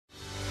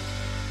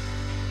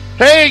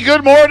Hey,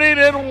 good morning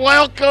and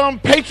welcome.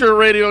 Patriot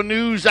Radio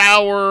News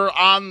Hour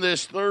on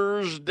this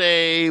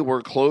Thursday.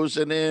 We're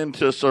closing in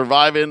to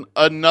surviving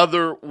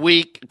another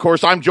week. Of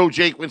course, I'm Joe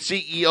Jaquin,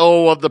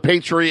 CEO of the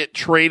Patriot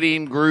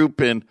Trading Group.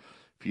 And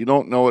if you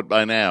don't know it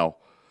by now,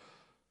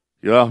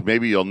 yeah,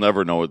 maybe you'll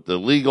never know it. The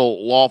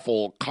legal,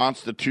 lawful,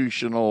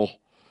 constitutional,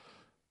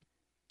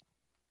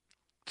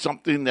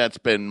 something that's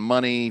been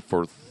money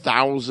for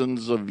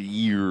thousands of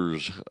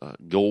years,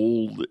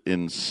 gold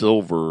and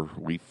silver.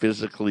 We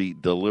physically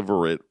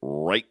deliver it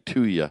right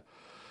to you.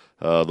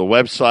 The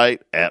website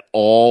at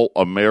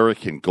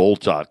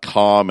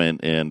allamericangold.com.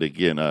 And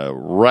again, a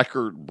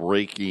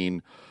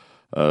record-breaking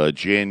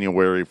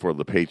January for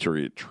the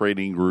Patriot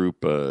Trading Group.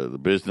 The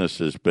business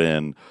has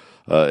been,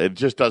 it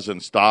just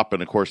doesn't stop.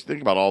 And, of course,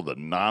 think about all the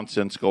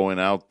nonsense going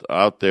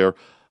out there.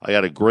 I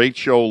got a great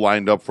show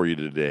lined up for you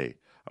today.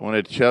 I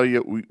want to tell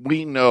you,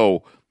 we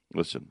know,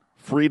 listen,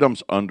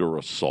 freedom's under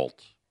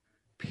assault,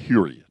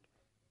 period.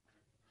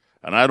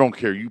 And I don't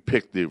care. You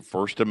pick the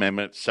First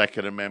Amendment,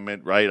 Second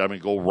Amendment, right? I mean,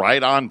 go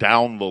right on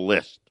down the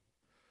list.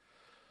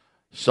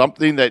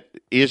 Something that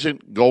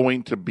isn't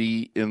going to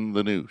be in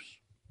the news,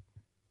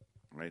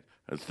 right?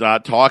 It's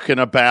not talking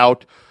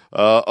about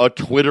a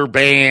Twitter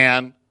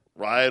ban,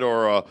 right,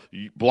 or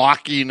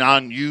blocking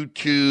on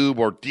YouTube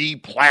or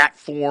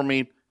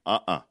deplatforming.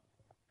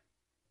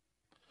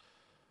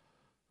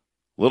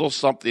 Little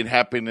something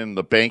happened in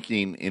the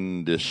banking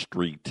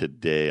industry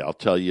today. I'll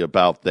tell you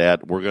about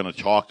that. We're going to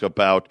talk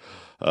about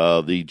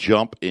the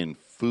jump in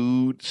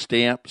food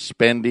stamp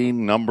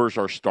spending. Numbers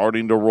are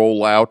starting to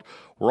roll out.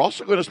 We're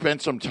also going to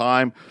spend some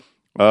time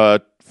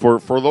for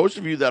those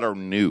of you that are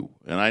new,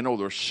 and I know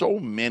there's so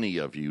many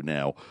of you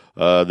now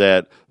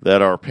that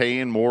are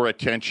paying more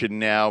attention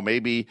now.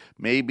 Maybe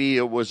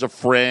it was a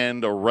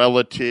friend, a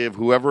relative,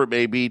 whoever it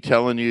may be,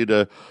 telling you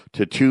to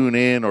tune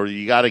in, or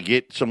you got to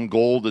get some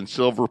gold and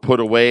silver put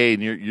away,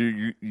 and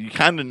you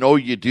kind of know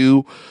you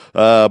do,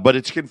 but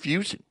it's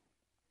confusing.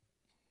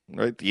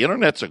 Right? The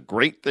internet's a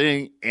great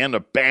thing and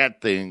a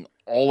bad thing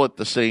all at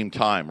the same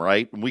time,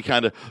 right? And we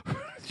kind of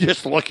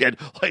just look at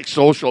like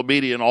social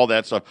media and all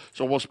that stuff.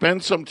 So we'll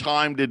spend some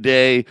time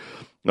today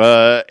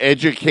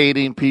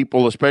educating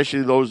people,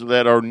 especially those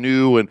that are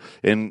new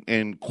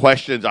and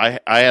questions. I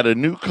had a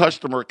new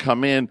customer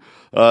come in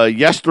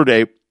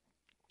yesterday,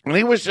 and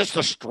he was just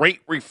a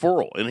straight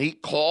referral. And he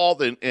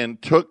called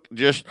and took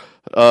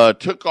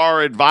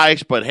our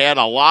advice, but had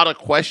a lot of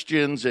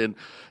questions.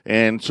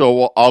 And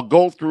so I'll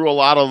go through a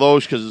lot of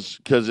those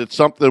because it's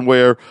something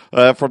where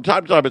from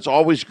time to time it's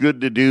always good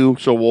to do.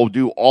 So we'll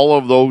do all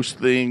of those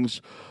things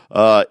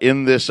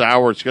in this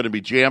hour. It's going to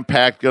be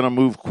jam-packed, going to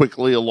move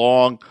quickly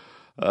along.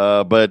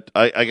 But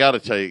I got to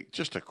tell you,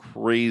 just a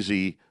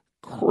crazy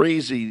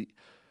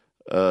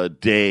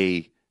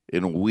day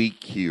and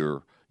week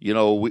here. You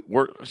know,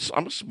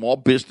 I'm a small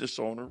business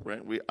owner,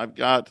 right? I've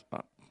got,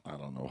 I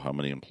don't know how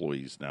many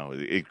employees now.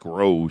 It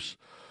grows.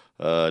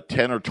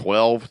 10 or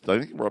 12. I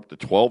think we're up to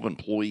 12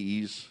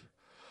 employees.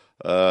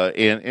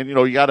 And you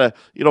know, you got to,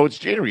 you know, it's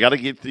January. You got to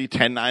get the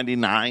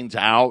 1099s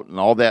out and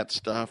all that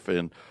stuff.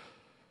 And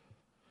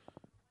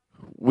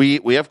we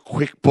have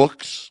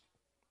QuickBooks.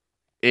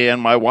 And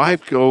my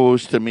wife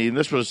goes to me, and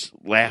this was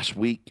last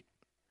week.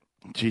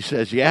 She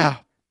says, yeah,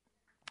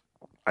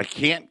 I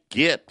can't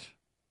get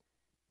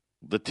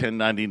the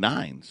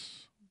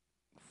 1099s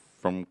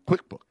from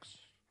QuickBooks.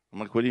 I'm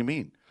like, what do you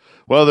mean?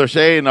 Well, they're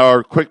saying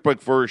our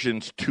QuickBook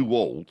version's too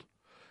old,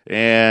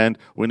 and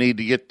we need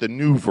to get the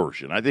new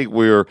version. I think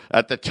we're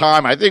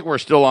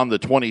still on the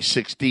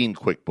 2016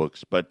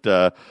 QuickBooks, but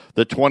the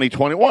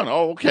 2021,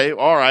 oh, okay,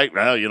 all right.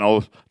 Well, you know,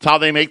 it's how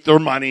they make their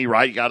money,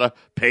 right? You got to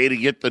pay to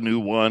get the new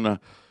one.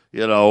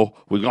 You know,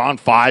 we've gone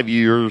 5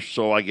 years,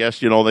 so I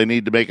guess, you know, they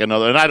need to make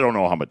another, and I don't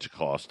know how much it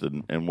costs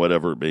and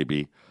whatever it may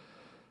be.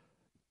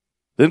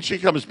 Then she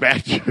comes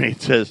back to me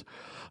and says,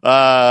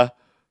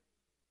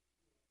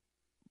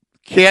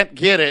 can't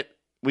get it.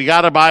 We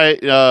got to buy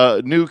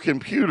a new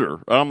computer.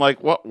 And I'm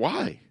like, what?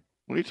 Why?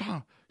 What are you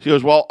talking? She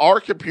goes, well, our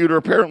computer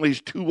apparently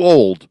is too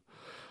old,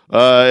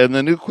 and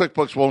the new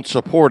QuickBooks won't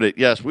support it.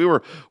 Yes, we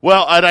were.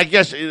 Well, and I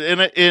guess,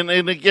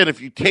 and again,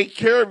 if you take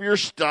care of your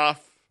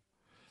stuff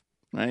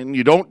and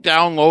you don't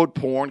download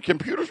porn,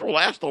 computers will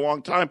last a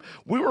long time.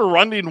 We were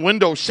running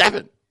Windows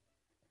 7.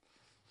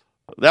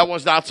 That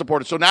was not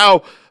supported. So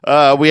now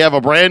we have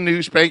a brand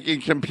new spanking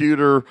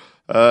computer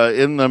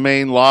in the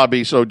main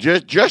lobby. So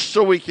just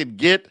so we could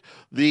get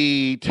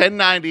the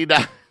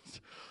 1099,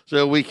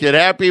 so we could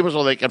have people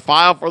so they can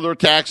file for their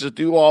taxes,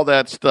 do all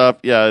that stuff.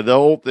 Yeah, the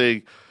whole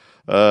thing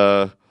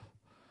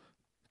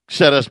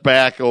set us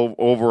back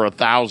over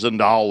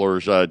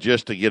 $1,000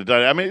 just to get it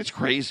done. I mean, it's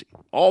crazy.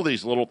 All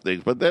these little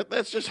things, but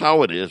that's just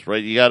how it is,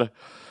 right? You got to,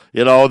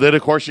 you know, then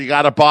of course you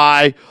got to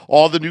buy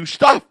all the new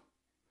stuff.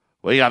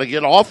 Well, you got to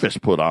get Office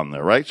put on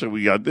there, right? So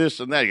we got this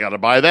and that. You got to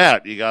buy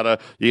that. You got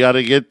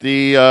to get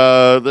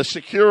the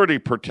security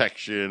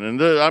protection,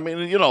 and I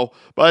mean, you know,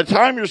 by the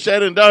time you're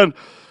said and done,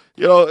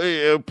 you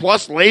know,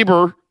 plus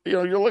labor, you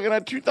know, you're looking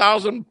at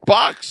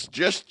 $2,000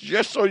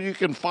 just so you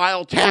can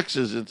file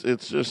taxes.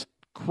 It's just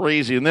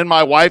crazy. And then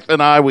my wife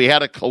and I, we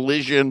had a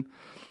collision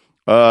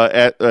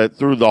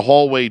through the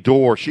hallway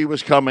door. She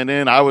was coming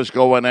in, I was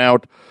going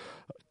out.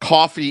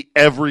 Coffee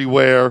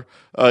everywhere.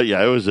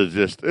 It was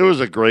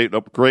a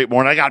great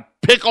morning. I got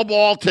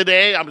pickleball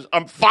today.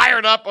 I'm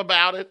fired up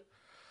about it.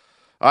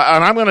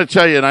 And I'm going to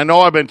tell you, and I know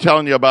I've been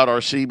telling you about our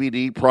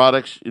CBD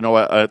products, at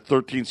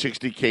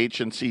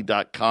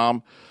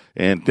 1360khnc.com.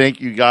 And thank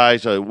you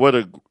guys.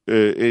 It's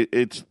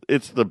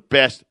the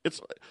best.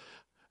 It's,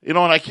 and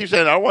I keep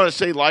saying, I don't want to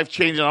say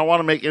life-changing. I don't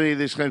want to make any of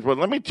these things. But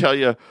let me tell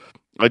you,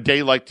 a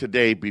day like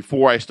today,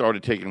 before I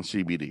started taking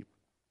CBD,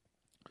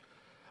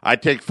 I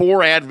take 4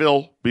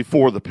 Advil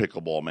before the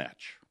pickleball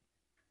match.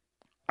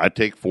 I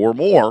take 4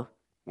 more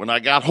when I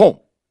got home.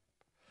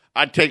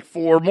 I take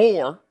 4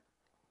 more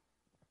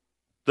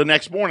the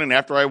next morning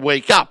after I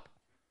wake up.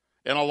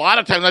 And a lot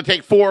of times I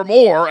take 4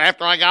 more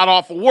after I got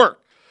off of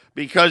work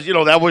because,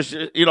 that was,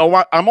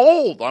 I'm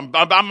old.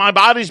 My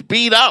body's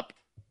beat up.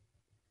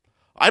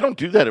 I don't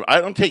do that. I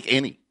don't take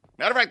any.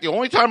 Matter of fact, the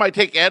only time I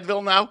take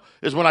Advil now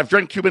is when I've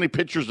drank too many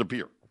pitchers of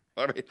beer.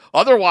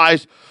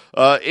 Otherwise,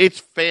 it's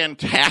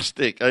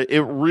fantastic.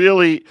 It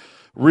really,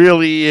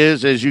 really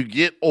is. As you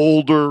get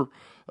older,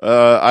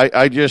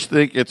 I just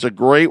think it's a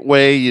great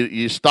way.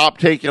 You stop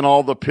taking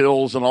all the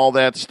pills and all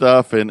that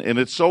stuff, and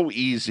it's so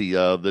easy.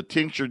 The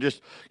tincture,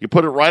 you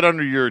put it right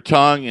under your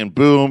tongue, and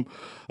boom.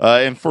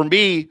 And for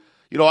me,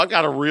 I've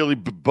got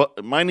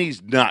my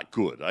knee's not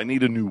good. I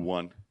need a new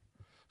one.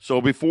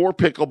 So before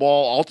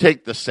pickleball, I'll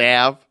take the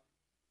salve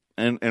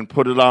and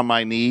put it on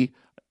my knee,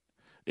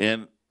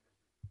 and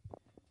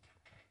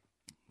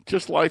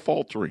just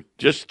life-altering.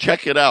 Just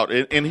check it out.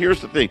 And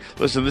here's the thing.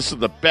 Listen, this is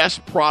the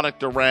best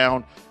product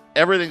around.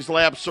 Everything's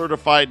lab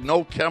certified,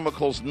 no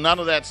chemicals, none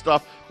of that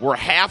stuff. We're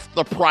half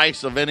the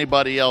price of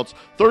anybody else.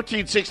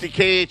 1360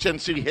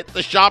 KHNC, hit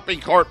the shopping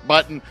cart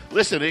button.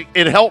 Listen,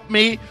 it helped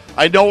me.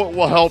 I know it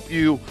will help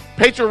you.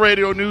 Patriot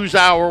Radio News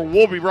Hour.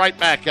 We'll be right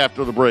back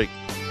after the break.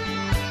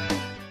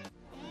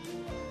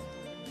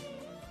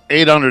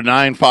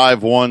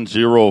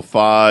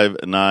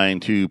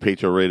 800-951-0592,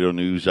 Patriot Radio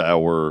News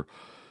Hour.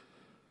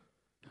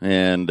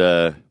 And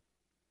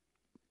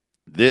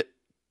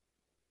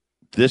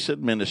this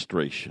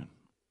administration,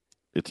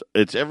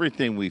 it's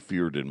everything we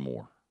feared and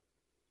more.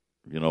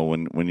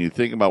 When you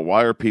think about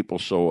why are people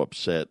so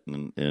upset,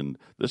 and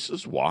this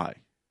is why.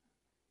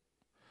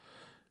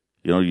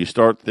 You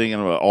start thinking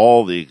about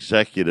all the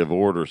executive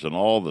orders and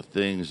all the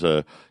things.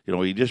 You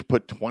just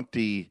put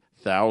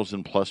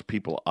 20,000 plus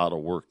people out of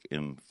work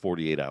in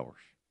 48 hours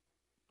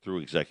through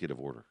executive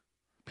order.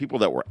 People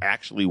that were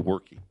actually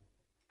working.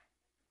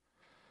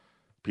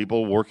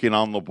 People working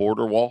on the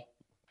border wall,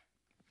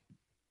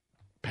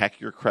 pack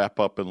your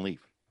crap up and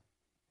leave.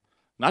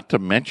 Not to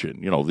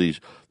mention,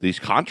 these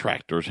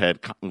contractors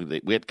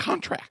we had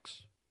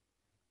contracts.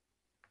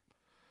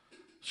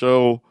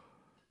 So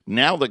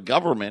now the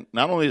government,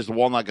 not only is the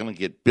wall not going to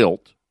get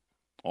built,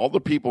 all the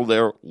people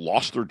there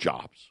lost their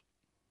jobs,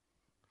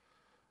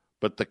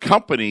 but the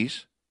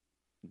companies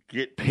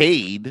get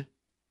paid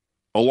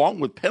along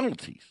with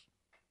penalties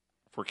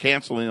for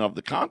canceling of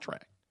the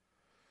contract.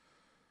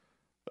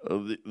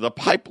 The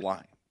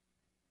pipeline.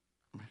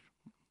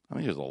 I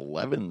think there's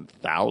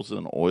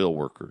 11,000 oil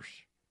workers.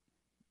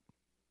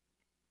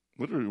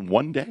 Literally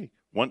one day.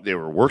 They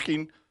were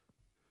working.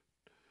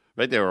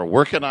 Right? They were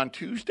working on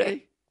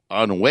Tuesday.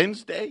 On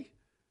Wednesday,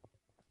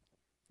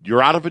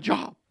 you're out of a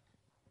job.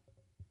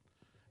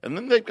 And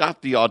then they've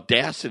got the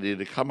audacity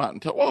to come out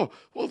and tell,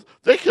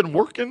 they can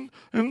work in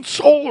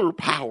solar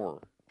power.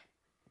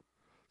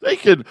 They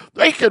can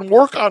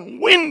work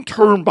on wind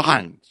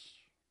turbines.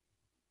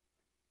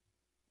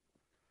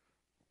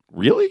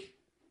 Really?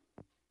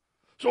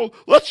 So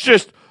let's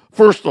just,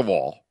 first of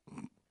all,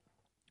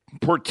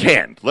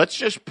 let's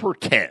just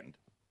pretend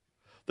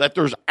that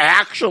there's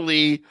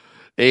actually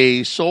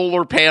a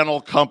solar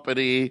panel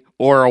company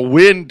or a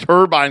wind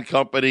turbine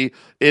company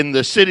in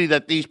the city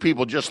that these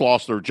people just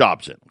lost their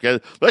jobs in.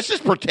 Okay? Let's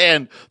just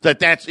pretend that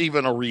that's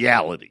even a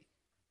reality.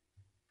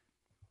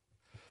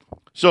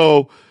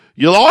 So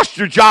you lost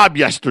your job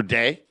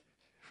yesterday,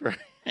 right?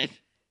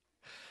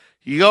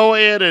 You go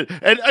in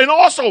and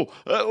also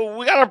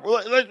we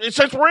gotta,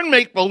 since we're in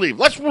make believe,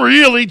 let's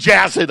really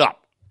jazz it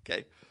up.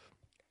 Okay,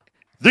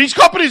 these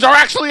companies are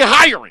actually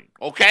hiring.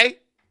 Okay,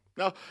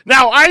 now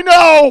I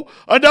know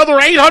another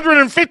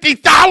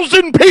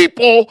 850,000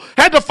 people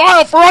had to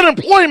file for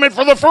unemployment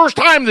for the first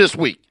time this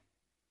week.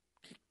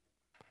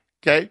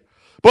 Okay,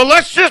 but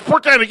let's just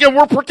pretend again.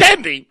 We're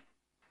pretending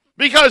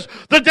because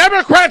the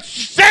Democrats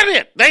said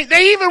it.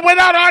 They even went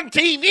out on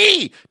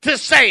TV to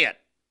say it.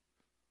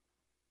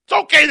 It's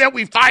okay that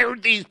we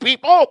fired these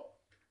people.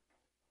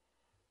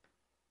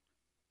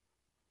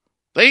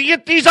 They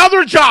get these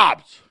other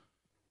jobs.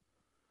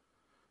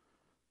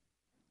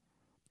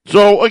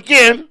 So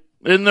again,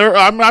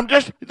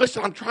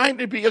 I'm trying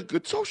to be a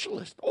good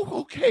socialist.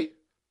 Oh, okay.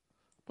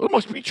 Well, it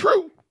must be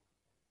true.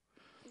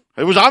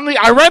 I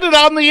read it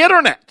on the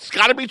internet. It's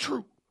got to be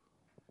true.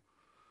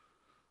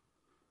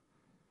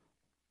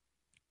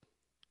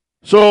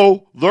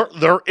 So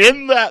they're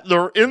in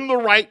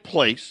the right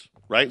place,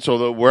 right?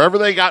 So wherever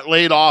they got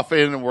laid off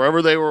in and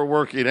wherever they were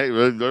working,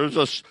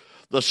 there's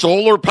the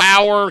solar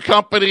power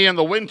company and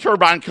the wind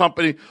turbine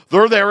company.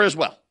 They're there as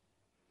well,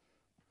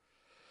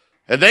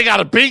 and they got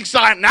a big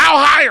sign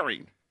now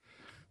hiring.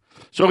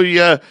 So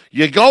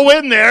you go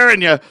in there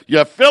and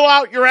you fill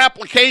out your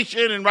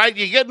application and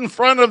you get in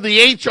front of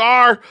the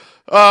HR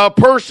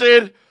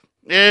person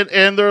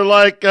and they're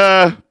like.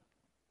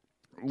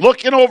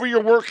 Looking over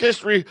your work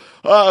history,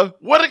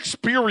 what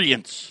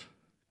experience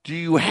do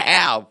you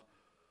have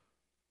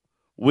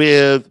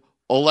with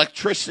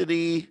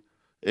electricity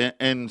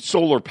and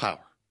solar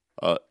power?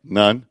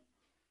 None.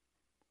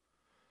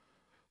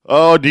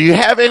 Oh, do you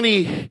have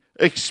any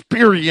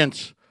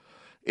experience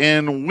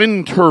in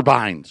wind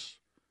turbines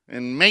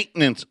and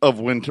maintenance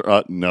of wind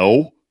turbines?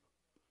 No.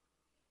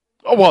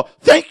 Oh, well,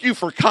 thank you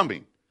for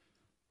coming.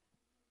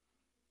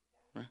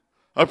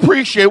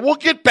 Appreciate it. We'll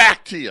get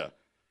back to you.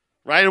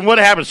 Right? And what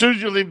happens? As soon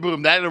as you leave,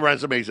 boom, that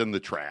resume's in the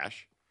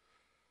trash.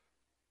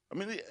 I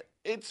mean,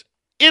 it's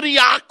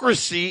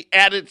idiocracy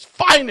at its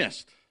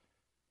finest.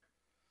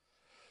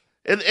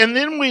 And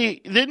then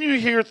you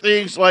hear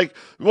things like,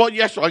 well,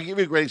 yes, I'll give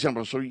you a great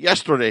example. So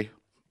yesterday,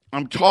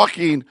 I'm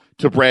talking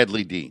to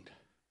Bradley Dean.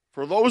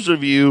 For those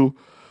of you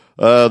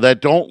that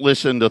don't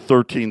listen to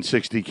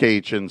 1360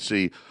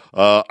 KHNC,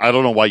 I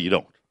don't know why you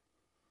don't.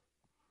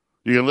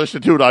 You can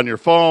listen to it on your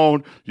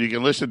phone. You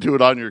can listen to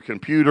it on your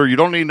computer. You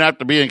don't even have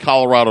to be in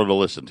Colorado to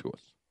listen to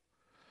us.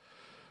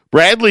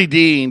 Bradley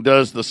Dean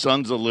does the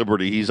Sons of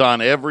Liberty. He's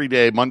on every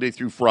day, Monday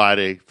through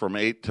Friday, from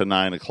 8 to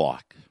 9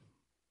 o'clock.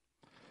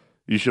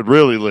 You should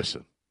really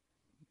listen.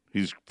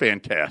 He's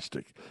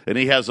fantastic. And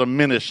he has a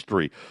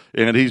ministry.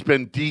 And he's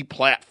been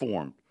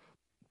deplatformed.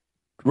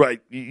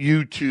 Right,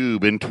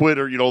 YouTube and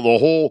Twitter, even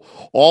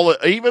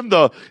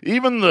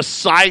the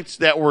sites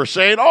that were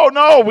saying, oh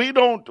no,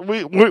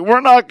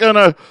 we're not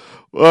gonna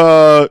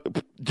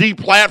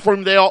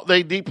deplatform.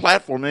 They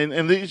deplatform,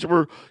 and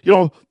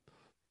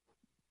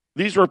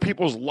these were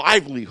people's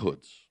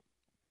livelihoods.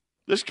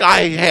 This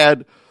guy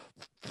had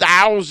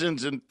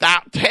thousands and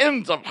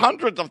tens of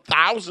hundreds of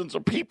thousands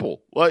of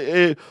people.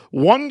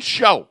 One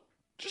show,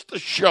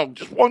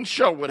 just one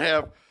show would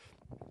have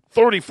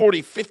 30,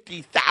 40,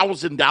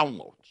 50,000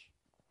 downloads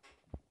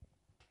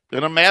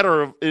in a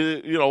matter of,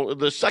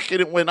 the second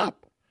it went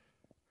up.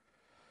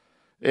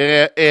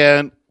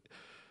 And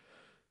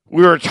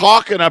we were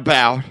talking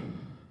about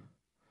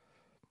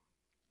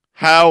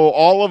how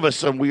all of a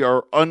sudden we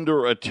are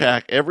under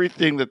attack.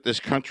 Everything that this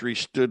country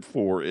stood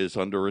for is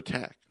under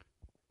attack.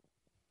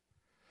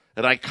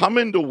 And I come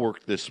into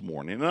work this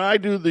morning and I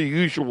do the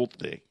usual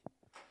thing.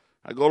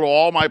 I go to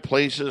all my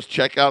places,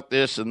 check out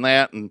this and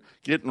that, and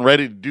getting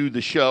ready to do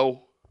the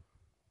show.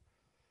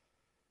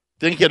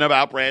 Thinking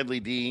about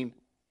Bradley Dean.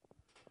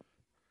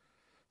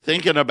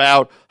 Thinking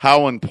about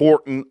how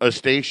important a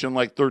station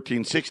like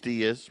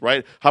 1360 is,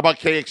 right? How about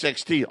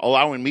KXXT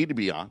allowing me to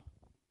be on?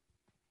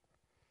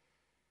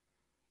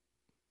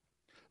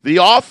 The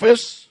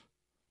office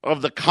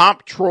of the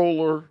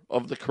comptroller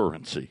of the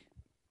currency.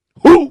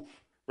 Who?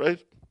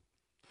 Right?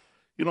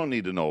 You don't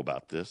need to know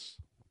about this.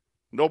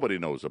 Nobody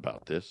knows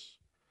about this.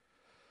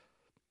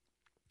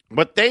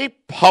 But they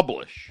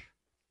publish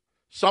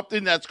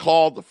something that's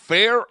called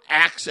Fair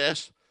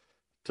Access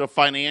to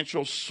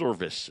Financial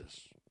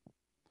Services.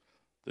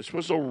 This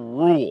was a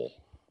rule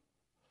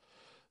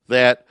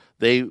that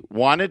they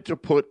wanted to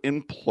put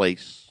in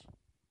place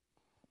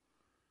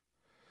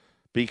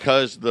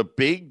because the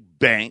big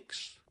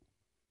banks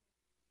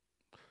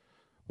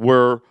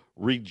were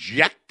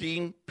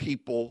rejecting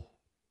people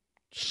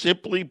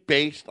simply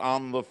based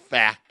on the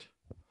fact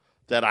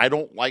that I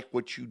don't like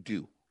what you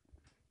do.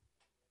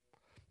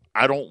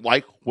 I don't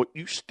like what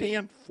you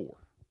stand for.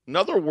 In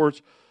other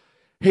words,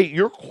 hey,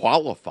 you're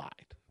qualified.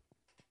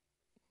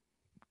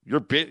 You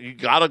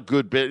got a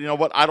good bit. You know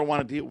what? I don't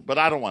want to deal with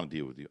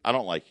you. I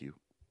don't like you.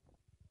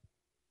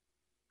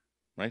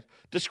 Right?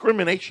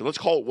 Discrimination. Let's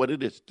call it what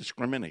it is.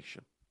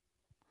 Discrimination.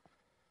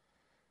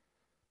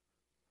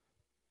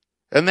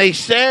 And they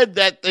said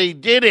that they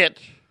did it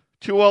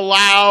to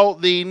allow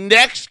the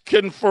next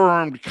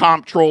confirmed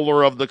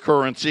comptroller of the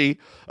currency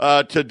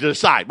to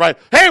decide, right?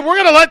 Hey,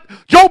 we're going to let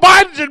Joe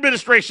Biden's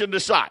administration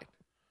decide.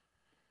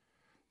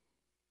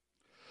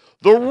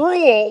 The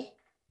rule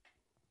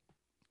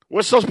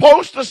was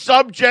supposed to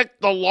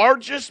subject the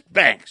largest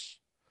banks.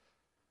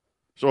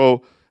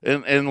 So,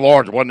 in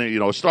large,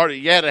 you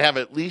had to have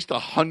at least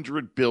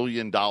 $100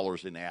 billion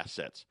in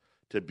assets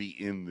to be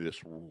in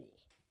this rule.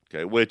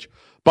 Okay, which,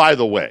 by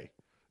the way,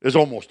 is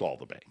almost all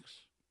the banks.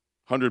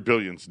 100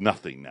 billion's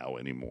nothing now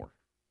anymore.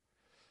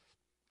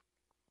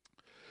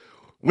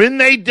 When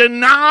they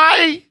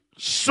deny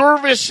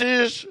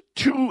services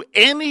to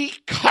any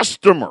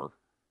customer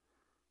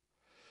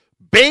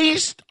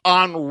based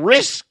on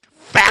risk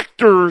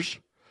factors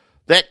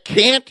that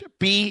can't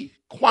be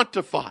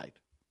quantified.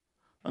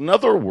 In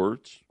other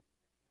words,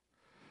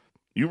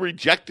 you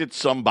rejected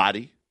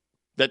somebody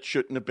that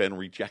shouldn't have been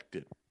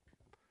rejected.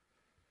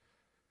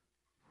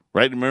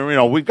 right?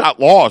 We've got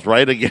laws,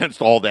 right,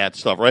 against all that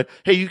stuff, right?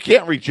 Hey, you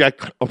can't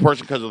reject a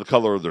person because of the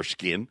color of their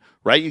skin,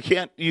 right? You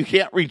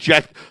can't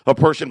reject a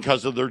person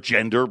because of their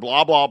gender,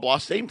 blah, blah, blah.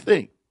 Same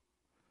thing.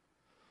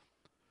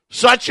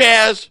 Such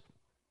as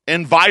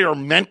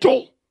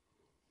environmental,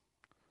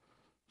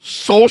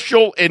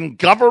 social, and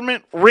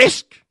government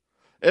risk,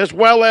 as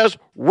well as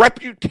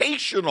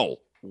reputational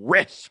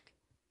risk.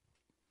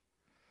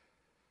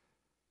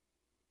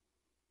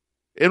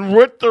 And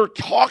what they're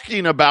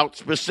talking about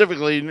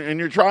specifically, and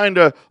you're trying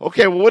to,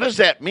 okay, well, what does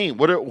that mean?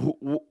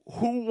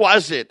 Who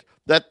was it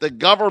that the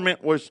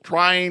government was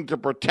trying to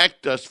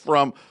protect us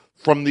from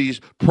these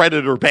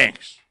predator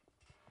banks?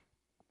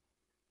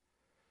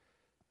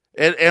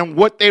 And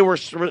what they were,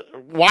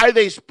 why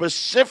they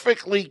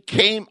specifically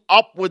came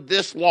up with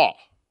this law.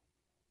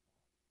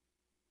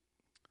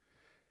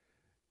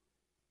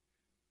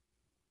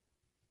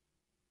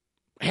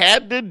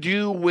 Had to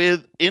do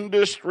with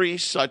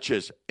industries such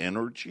as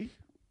energy.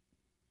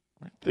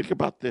 Think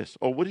about this.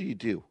 Oh, what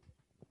do?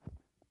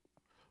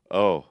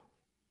 Oh,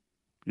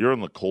 you're in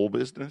the coal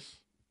business?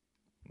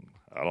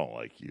 I don't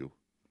like you.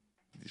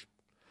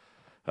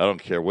 I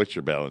don't care what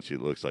your balance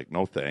sheet looks like.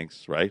 No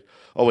thanks, right?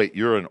 Oh, wait,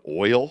 you're in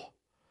oil?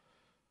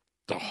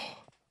 Oh.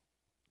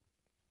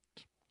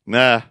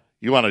 Nah,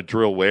 you want to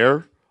drill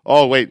where?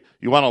 Oh, wait,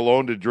 you want a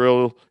loan to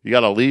drill? You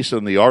got a lease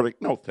in the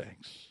Arctic? No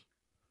thanks.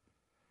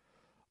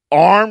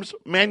 Arms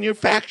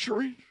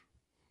manufacturing,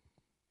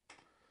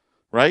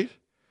 right?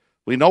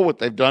 We know what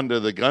they've done to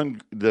the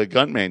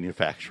gun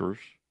manufacturers.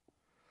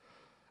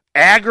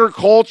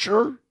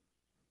 Agriculture,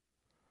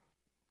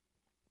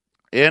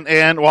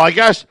 and well, I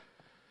guess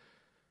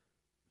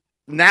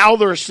now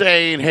they're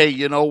saying, hey,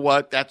 you know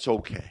what? That's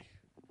okay.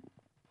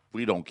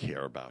 We don't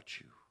care about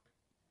you.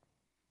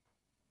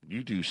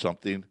 You do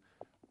something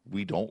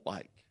we don't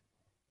like.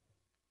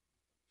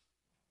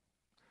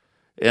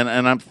 And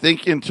I'm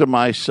thinking to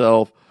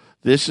myself,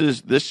 this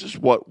is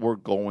what we're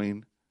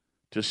going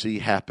to see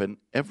happen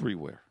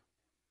everywhere.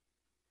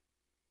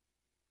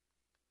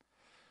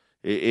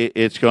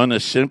 It's going to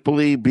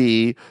simply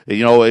be,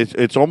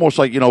 it's almost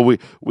like,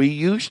 we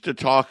used to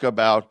talk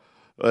about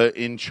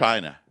in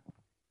China,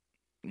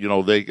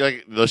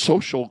 the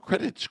social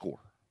credit score.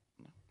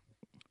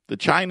 The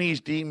Chinese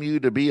deem you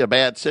to be a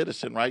bad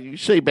citizen, right? You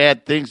say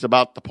bad things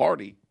about the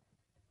party.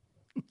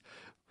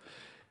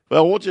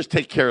 Well, we'll just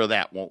take care of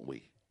that, won't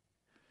we?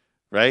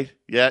 Right?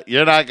 Yeah,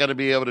 you're not going to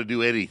be able to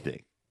do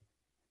anything.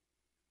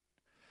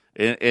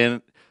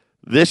 And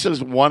this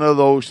is one of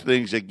those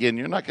things, again,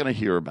 you're not going to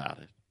hear about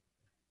it.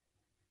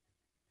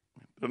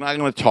 They're not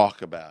going to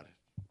talk about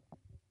it.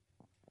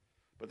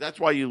 But that's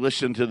why you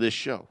listen to this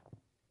show.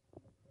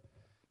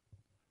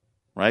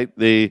 Right?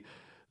 The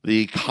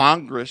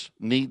Congress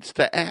needs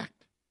to act.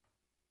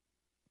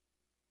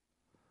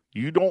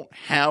 You don't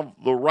have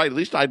the right, at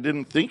least I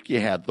didn't think you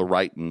had the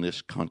right in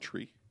this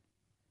country,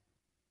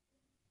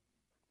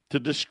 to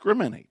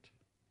discriminate.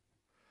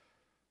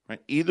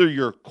 Right? Either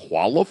you're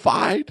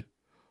qualified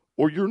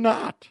or you're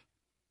not.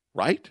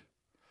 Right?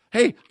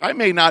 Hey, I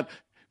may not,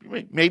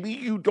 maybe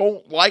you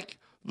don't like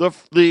the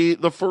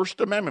First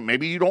Amendment.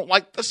 Maybe you don't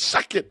like the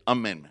Second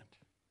Amendment.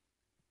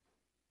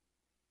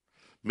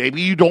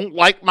 Maybe you don't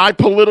like my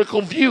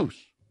political views.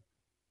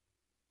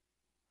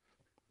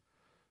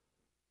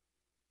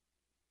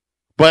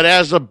 But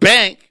as a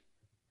bank,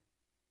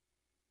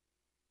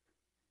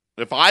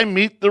 if I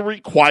meet the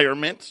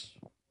requirements,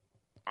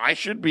 I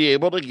should be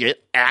able to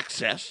get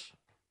access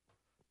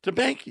to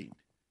banking.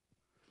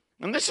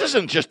 And this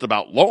isn't just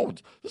about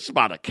loans. This is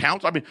about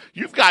accounts. I mean,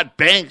 you've got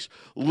banks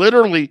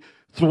literally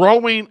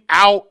throwing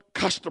out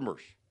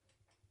customers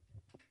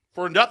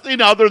for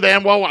nothing other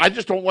than, well, I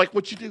just don't like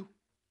what you do.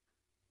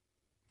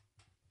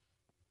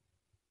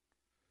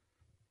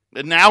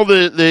 And now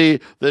the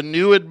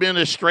new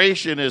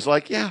administration is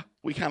like, yeah,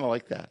 we kind of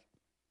like that.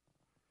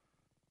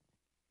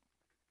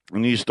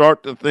 And you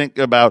start to think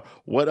about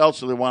what else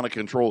do they want to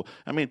control.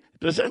 I mean,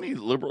 does any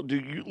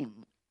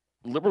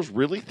liberals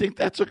really think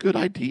that's a good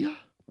idea?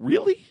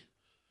 Really?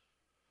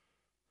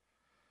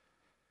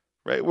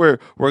 Right? We're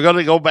going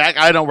to go back.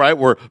 I know, right?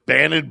 We're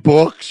banning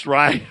books,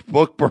 right?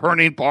 Book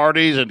burning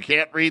parties and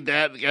can't read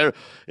that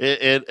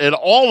and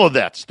all of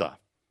that stuff.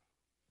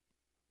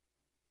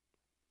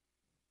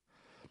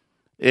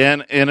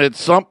 And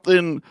it's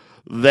something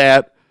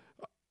that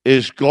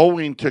is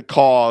going to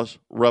cause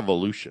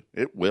revolution.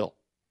 It will.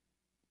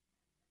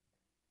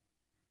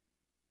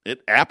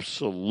 It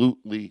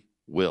absolutely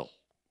will.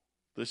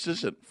 This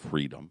isn't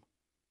freedom.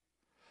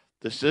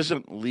 This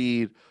doesn't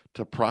lead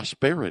to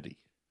prosperity.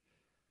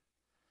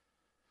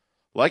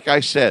 Like I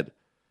said,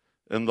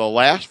 in the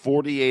last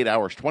 48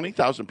 hours,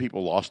 20,000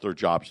 people lost their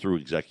jobs through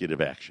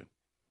executive action.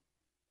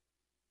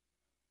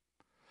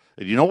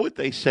 And you know what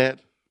they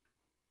said?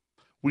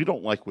 We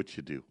don't like what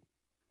you do.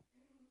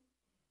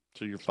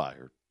 So you're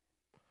fired.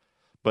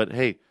 But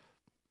hey,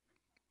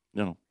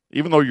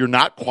 even though you're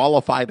not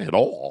qualified at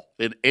all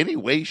in any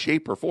way,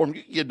 shape, or form,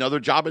 you can get another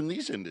job in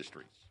these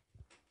industries.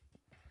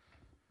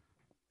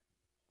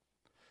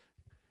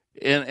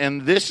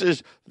 And this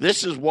is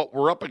what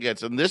we're up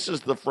against, and this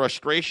is the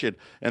frustration,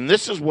 and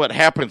this is what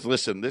happens.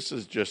 Listen, this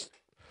is just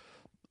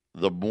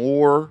the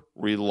more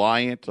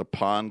reliant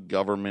upon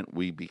government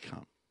we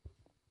become,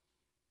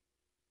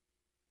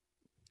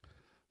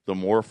 the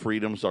more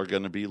freedoms are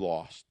going to be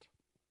lost.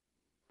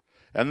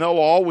 And they'll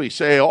always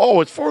say,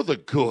 oh, it's for the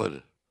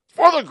good,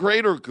 for the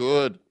greater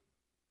good.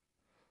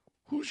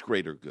 Whose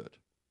greater good?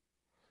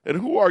 And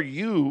who are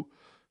you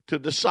to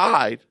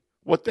decide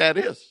what that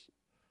is?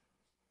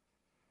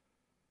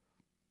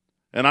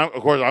 And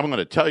of course, I'm going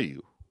to tell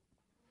you,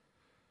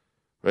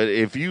 right,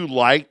 if you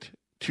liked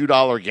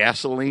 $2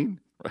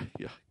 gasoline, right,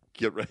 yeah,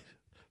 get ready.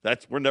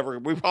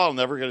 We're probably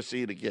never going to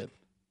see it again.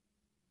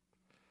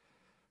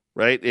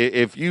 Right?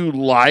 If you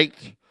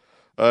liked,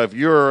 if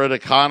you're an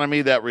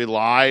economy that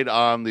relied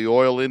on the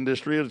oil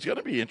industry, it's going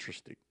to be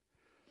interesting.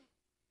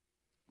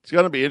 It's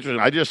going to be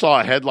interesting. I just saw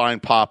a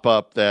headline pop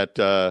up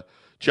that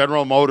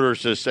General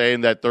Motors is saying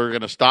that they're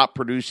going to stop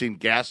producing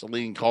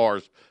gasoline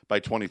cars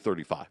by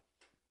 2035.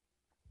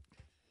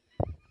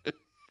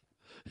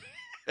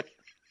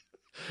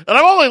 And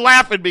I'm only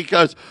laughing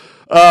because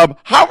how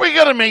are we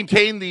going to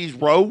maintain these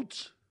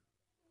roads?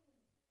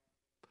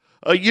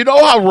 You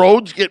know how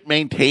roads get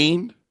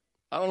maintained?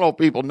 I don't know if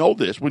people know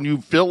this. When you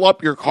fill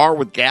up your car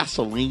with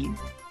gasoline,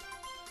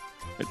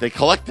 if they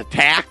collect a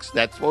tax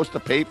that's supposed to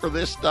pay for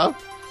this stuff,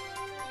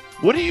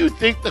 what do you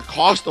think the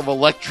cost of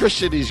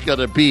electricity is going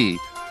to be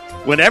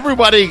when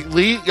everybody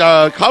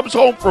comes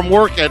home from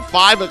work at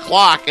 5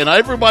 o'clock and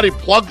everybody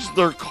plugs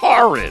their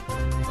car in?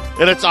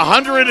 And it's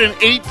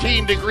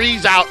 118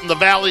 degrees out in the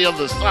Valley of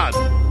the Sun.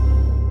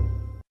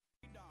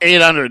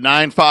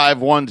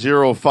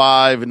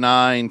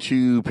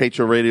 800-951-0592,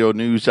 Patriot Radio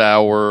News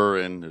Hour,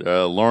 and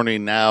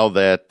learning now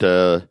that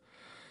the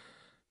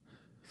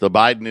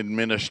Biden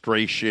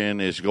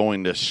administration is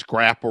going to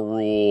scrap a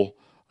rule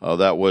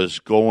that was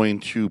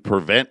going to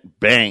prevent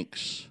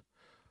banks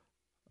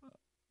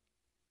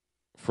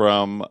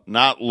from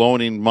not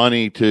loaning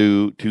money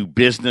to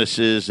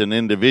businesses and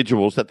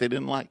individuals that they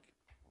didn't like.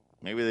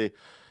 Maybe they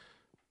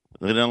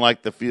didn't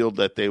like the field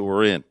that they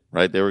were in,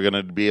 right? They were going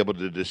to be able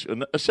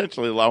to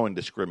essentially allowing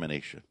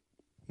discrimination.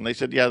 And they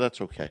said, yeah,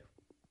 that's okay.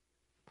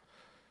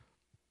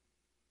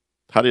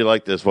 How do you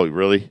like this vote?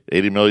 Really?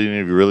 80 million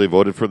of you really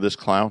voted for this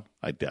clown?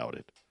 I doubt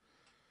it.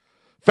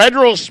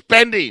 Federal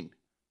spending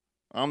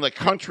on the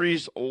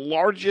country's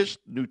largest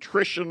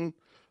nutrition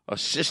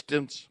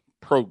assistance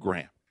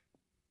program.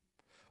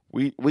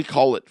 We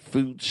call it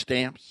food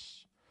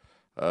stamps,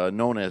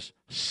 known as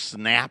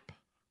SNAP.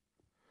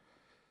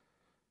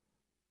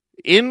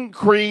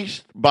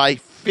 Increased by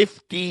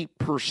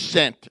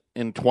 50%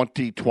 in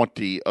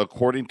 2020,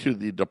 according to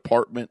the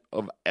Department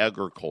of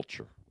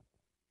Agriculture.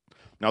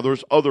 Now,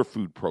 there's other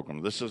food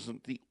programs. This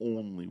isn't the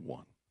only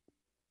one.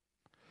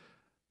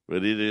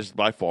 But it is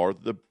by far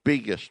the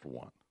biggest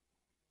one.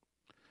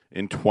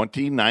 In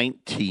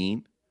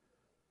 2019,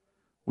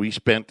 we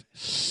spent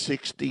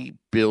 $60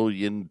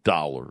 billion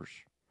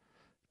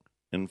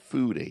in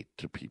food aid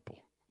to people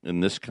in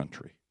this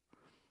country.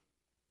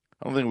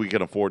 I don't think we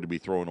can afford to be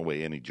throwing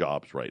away any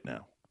jobs right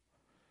now.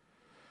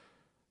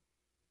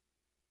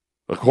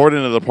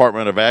 According to the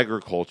Department of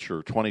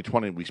Agriculture,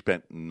 2020, we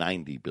spent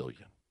 $90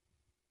 billion.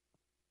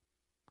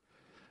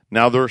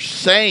 Now, they're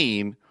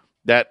saying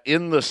that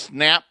in the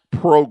SNAP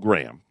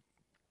program,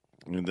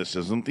 and this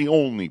isn't the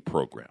only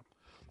program,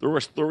 there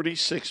was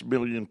 36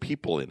 million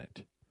people in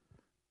it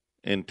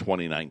in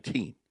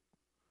 2019.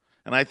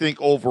 And I think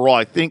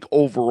overall,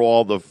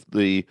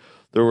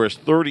 there was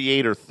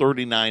 38 or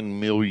 39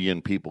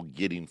 million people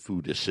getting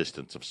food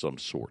assistance of some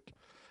sort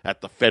at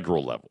the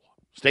federal level.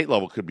 State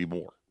level could be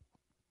more.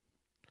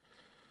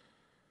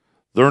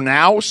 They're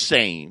now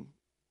saying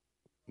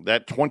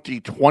that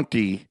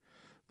 2020,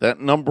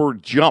 that number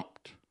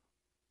jumped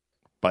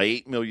by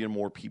 8 million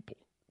more people.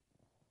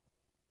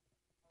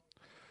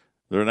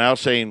 They're now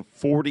saying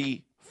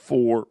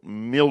 44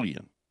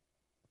 million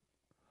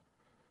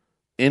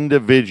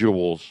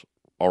individuals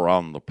are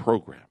on the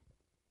program.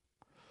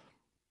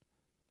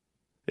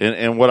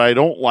 And what I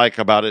don't like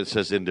about it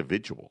says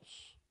individuals.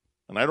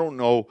 And I don't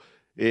know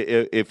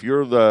if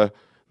you're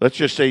let's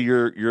just say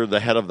you're the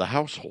head of the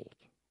household.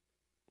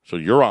 So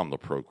you're on the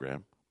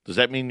program. Does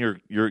that mean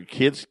your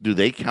kids, do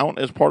they count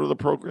as part of the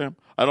program?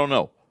 I don't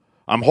know.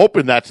 I'm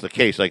hoping that's the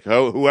case. Like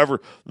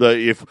whoever,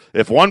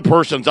 if one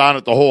person's on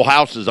it, the whole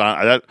house is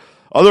on it.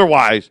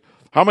 Otherwise,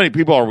 how many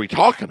people are we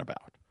talking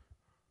about?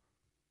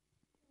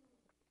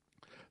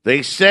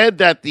 They said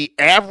that the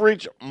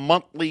average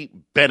monthly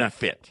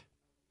benefit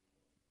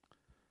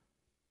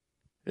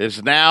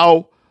is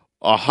now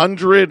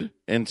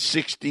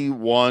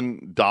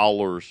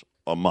 $161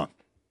 a month.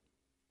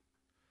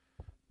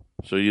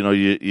 So,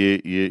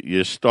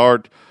 you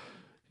start,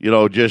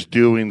 just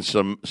doing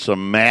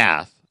some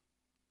math,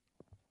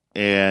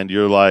 and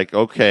you're like,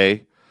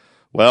 okay,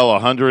 well,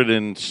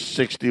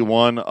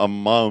 161 a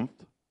month,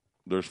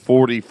 there's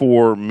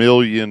 44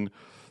 million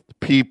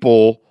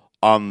people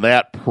on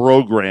that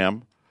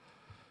program.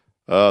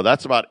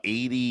 That's about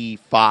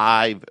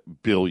 $85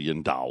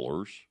 billion.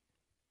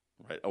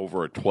 right,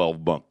 over a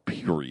 12-month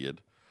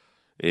period.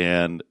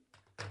 And,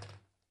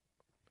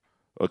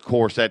 of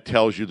course, that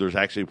tells you there's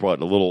actually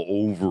probably a little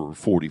over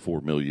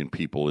 44 million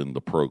people in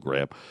the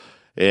program.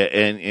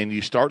 And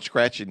you start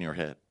scratching your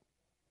head.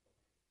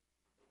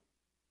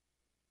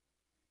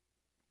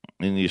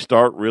 And you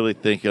start really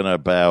thinking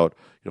about,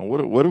 what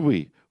are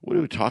we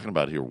talking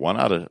about here? One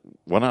out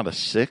of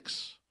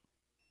 6?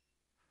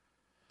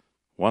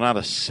 1 out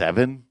of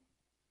 7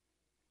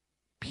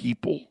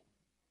 people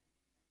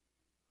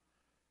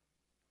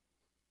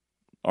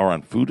are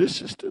on food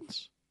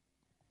assistance?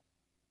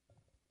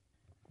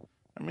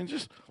 I mean,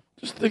 just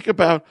think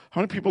about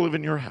how many people live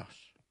in your house.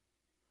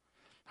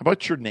 How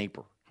about your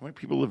neighbor? How many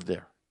people live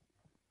there?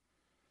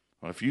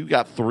 Well, if you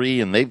got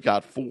 3 and they've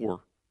got 4,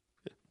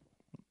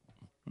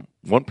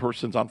 one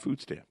person's on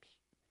food stamps.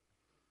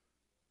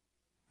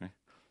 Okay.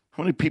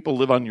 How many people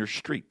live on your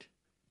street?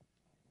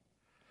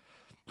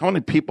 How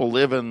many people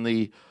live in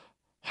the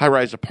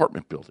high-rise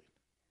apartment building?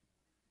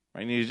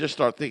 Right? And you just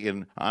start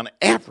thinking, on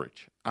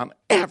average,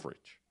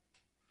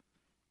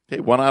 hey,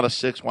 1 out of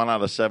 6, 1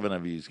 out of 7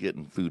 of you is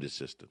getting food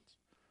assistance.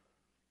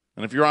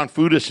 And if you're on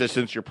food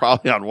assistance, you're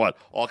probably on what?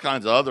 All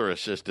kinds of other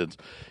assistance.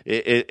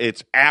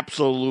 It's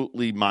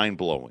absolutely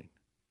mind-blowing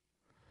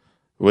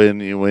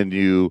when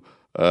you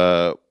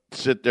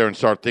sit there and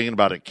start thinking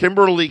about it.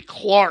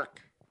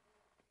 Kimberly-Clark,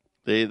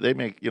 they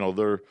make,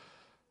 they're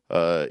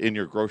in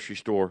your grocery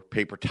store,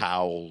 paper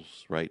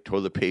towels, right,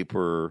 toilet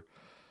paper,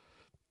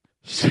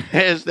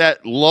 says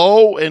that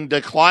low and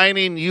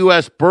declining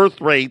U.S. birth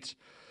rates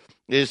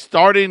is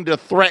starting to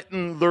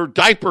threaten their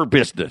diaper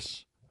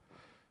business.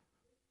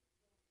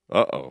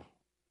 Uh-oh.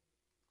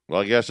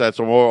 Well, I guess that's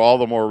all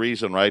the more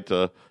reason, right,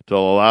 to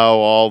allow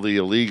all the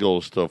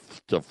illegals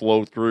to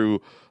flow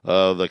through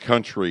the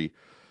country.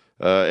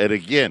 And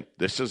again,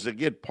 this is,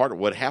 part of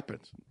what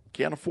happens.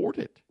 Can't afford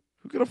it.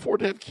 Who can afford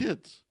to have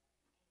kids?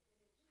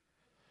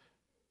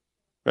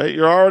 Right?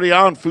 You're already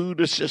on food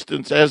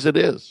assistance as it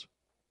is.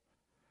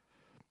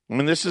 I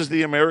mean, this is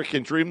the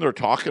American dream they're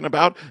talking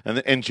about.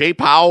 And Jay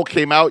Powell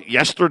came out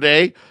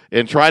yesterday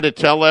and tried to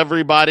tell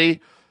everybody,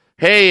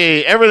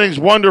 hey, everything's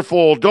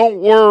wonderful,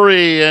 don't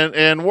worry,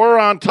 and we're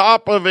on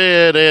top of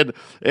it,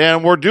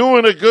 and we're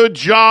doing a good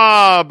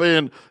job,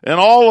 and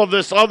all of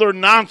this other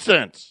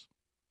nonsense.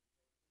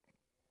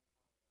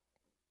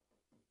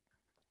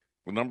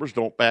 The numbers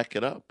don't back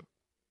it up.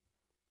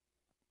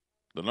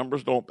 The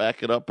numbers don't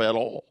back it up at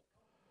all.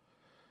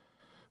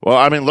 Well,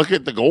 I mean, look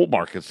at the gold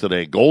markets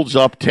today. Gold's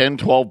up $10,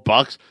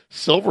 $12.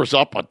 Silver's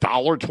up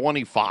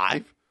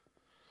 $1.25.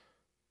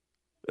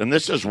 And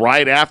this is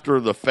right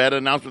after the Fed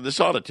announcement. This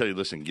ought to tell you,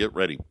 listen, get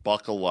ready,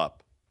 buckle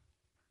up.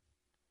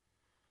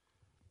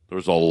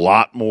 There's a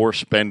lot more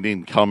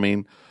spending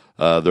coming.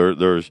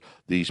 There's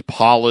these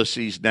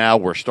policies now.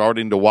 We're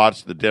starting to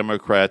watch the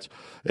Democrats.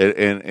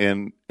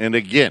 And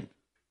again,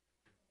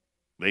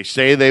 they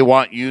say they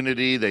want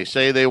unity. They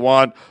say they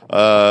want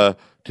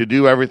to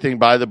do everything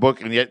by the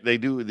book, and yet they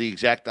do the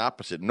exact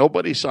opposite.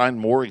 Nobody signed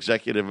more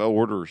executive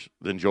orders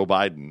than Joe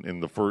Biden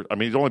in the first. I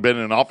mean, he's only been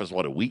in office,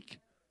 a week?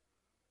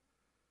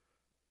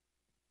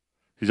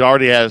 He's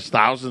already has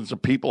thousands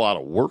of people out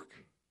of work.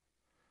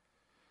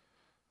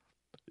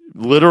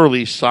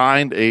 Literally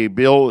signed a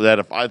bill that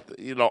if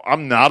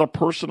I'm not a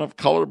person of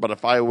color, but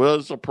if I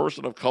was a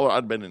person of color,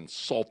 I'd been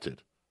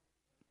insulted.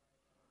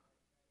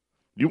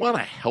 You want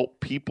to help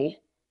people?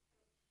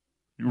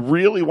 You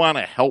really want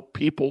to help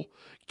people?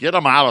 Get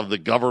them out of the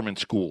government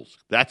schools.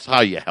 That's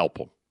how you help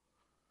them.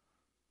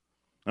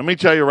 Let me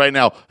tell you right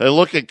now, I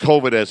look at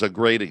COVID as a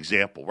great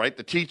example, right?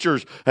 The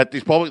teachers at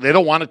these public, they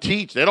don't want to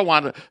teach. They don't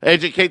want to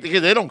educate the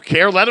kids. They don't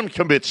care. Let them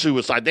commit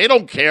suicide. They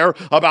don't care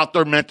about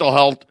their mental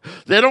health.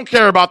 They don't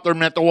care about their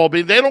mental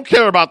well-being. They don't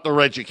care about their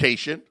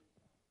education.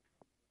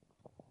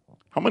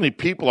 How many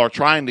people are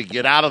trying to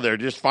get out of there,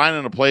 just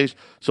finding a place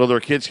so their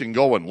kids can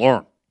go and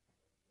learn?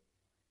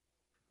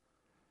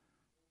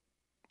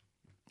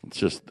 It's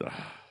just...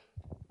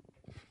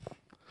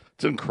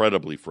 it's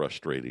incredibly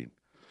frustrating.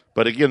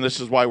 But again, this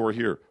is why we're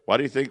here. Why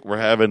do you think we're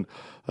having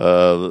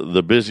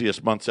the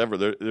busiest months ever?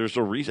 There's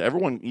a reason.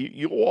 Everyone,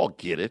 you all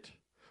get it.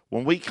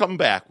 When we come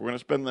back, we're going to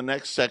spend the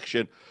next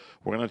section.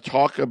 We're going to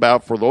talk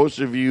about, for those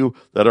of you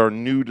that are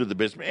new to the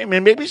business, I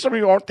mean, maybe some of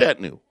you aren't that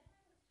new,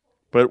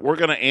 but we're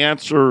going to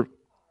answer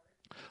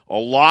a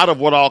lot of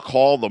what I'll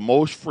call the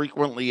most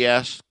frequently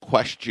asked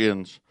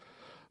questions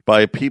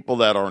by people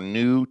that are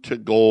new to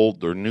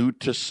gold, they're new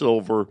to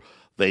silver.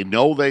 They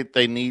know that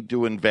they need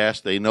to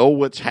invest. They know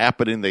what's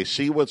happening. They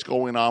see what's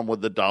going on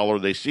with the dollar.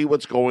 They see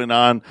what's going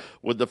on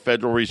with the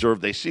Federal Reserve.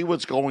 They see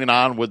what's going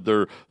on with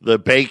the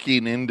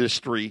banking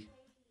industry.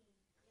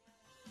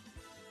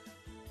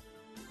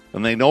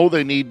 And they know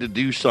they need to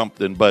do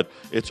something, but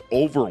it's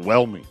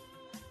overwhelming.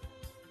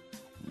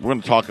 We're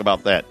going to talk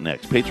about that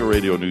next. Patriot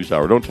Radio News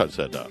Hour. Don't touch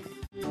that down.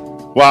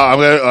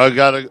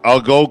 Well,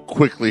 I'll go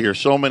quickly here.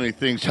 So many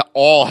things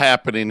all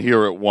happening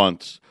here at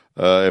once.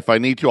 If I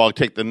need to, I'll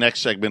take the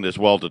next segment as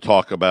well to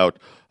talk about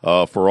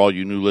for all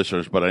you new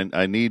listeners. But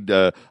I need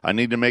to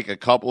make a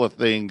couple of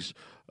things.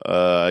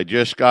 I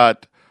just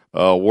got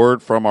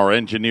word from our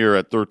engineer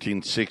at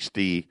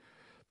 1360.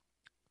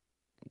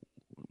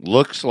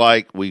 Looks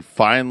like we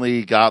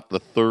finally got the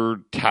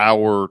third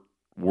tower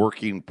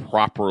working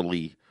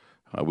properly.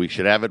 We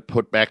should have it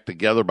put back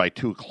together by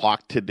 2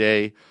 o'clock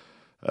today,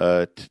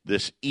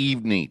 this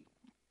evening.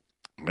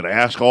 I'm going to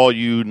ask all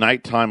you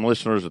nighttime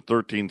listeners at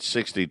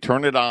 1360,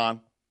 turn it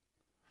on.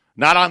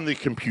 Not on the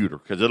computer,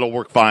 because it'll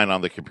work fine on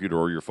the computer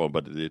or your phone,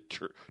 but the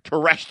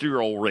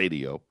terrestrial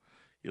radio,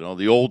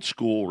 the old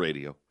school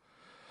radio.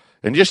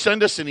 And just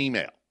send us an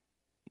email.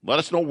 Let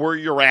us know where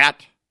you're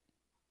at.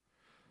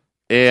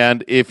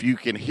 And if you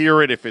can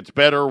hear it, if it's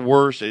better or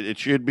worse, it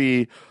should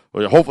be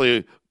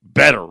hopefully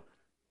better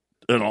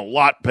and a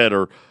lot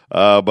better.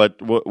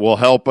 But will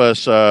help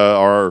us.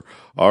 Our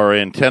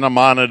antenna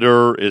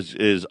monitor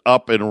is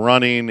up and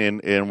running,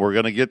 and we're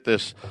going to get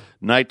this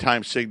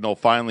nighttime signal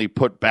finally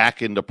put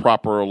back into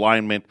proper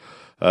alignment.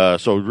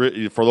 So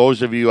for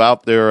those of you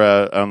out there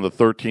on the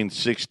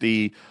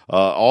 1360,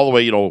 all the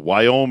way,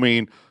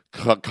 Wyoming,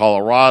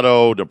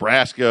 Colorado,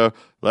 Nebraska,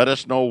 let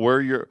us know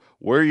where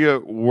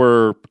you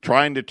were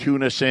trying to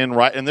tune us in,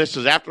 right? And this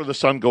is after the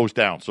sun goes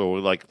down, so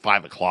like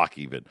 5 o'clock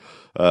even.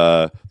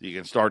 You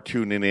can start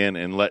tuning in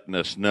and letting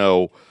us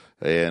know,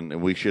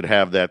 and we should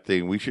have that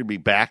thing. We should be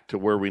back to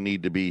where we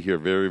need to be here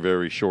very,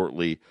 very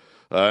shortly.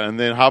 And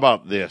then how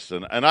about this?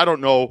 And I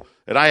don't know,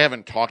 and I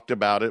haven't talked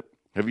about it.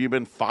 Have you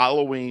been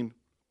following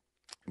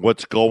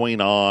what's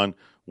going on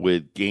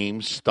with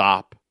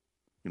GameStop,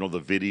 the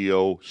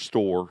video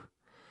store,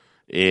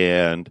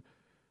 and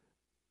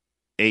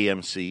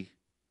AMC,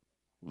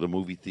 the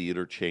movie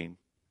theater chain?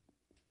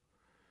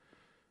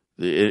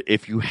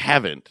 If you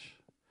haven't,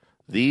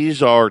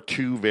 these are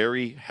two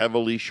very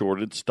heavily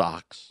shorted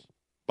stocks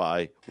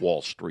by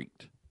Wall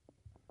Street.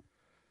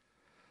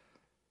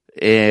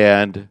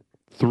 And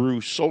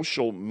through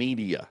social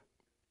media,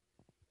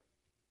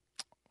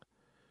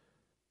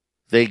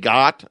 they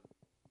got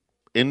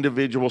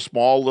individual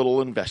small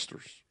little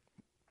investors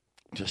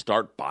to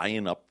start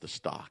buying up the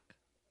stock.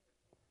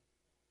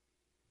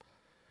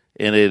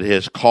 And it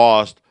has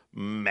caused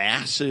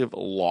massive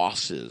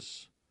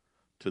losses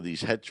to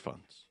these hedge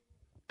funds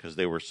because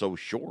they were so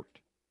short.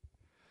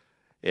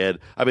 And,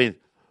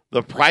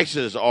 the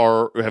prices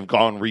have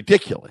gone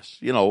ridiculous.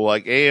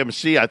 Like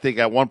AMC, I think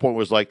at one point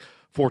was like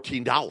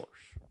 $14.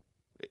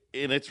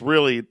 And it's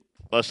really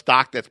a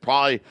stock that's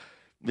probably,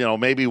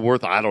 maybe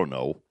worth, I don't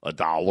know,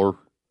 $1,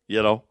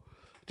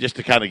 just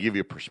to kind of give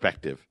you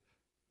perspective.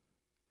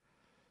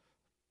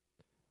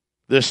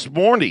 This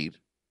morning,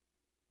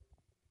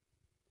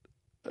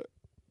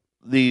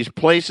 these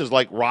places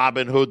like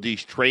Robinhood,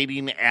 these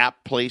trading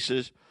app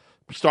places,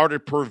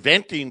 started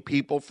preventing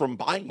people from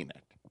buying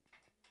it.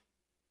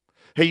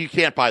 Hey, you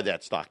can't buy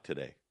that stock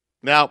today.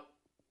 Now,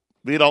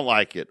 we don't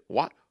like it.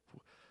 What?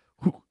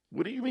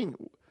 What do you mean?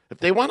 If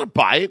they want to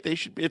buy it, they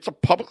should be. It's a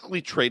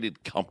publicly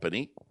traded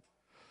company.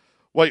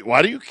 Wait,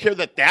 why do you care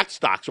that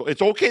stock? So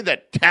it's okay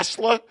that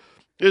Tesla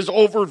is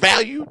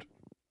overvalued?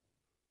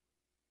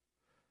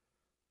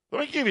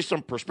 Let me give you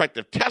some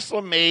perspective.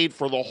 Tesla made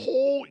for the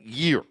whole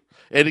year.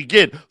 And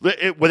again,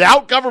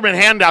 without government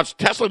handouts,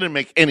 Tesla didn't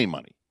make any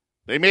money.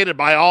 They made it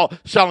by all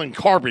selling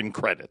carbon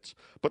credits.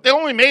 But they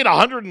only made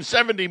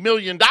 $170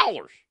 million.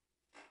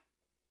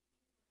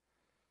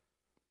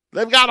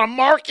 They've got a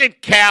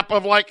market cap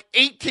of like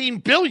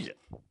 $18 billion.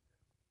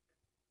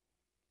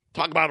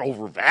 Talk about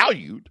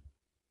overvalued.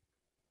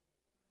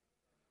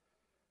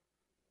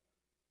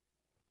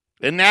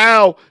 And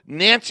now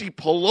Nancy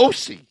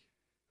Pelosi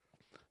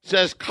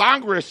says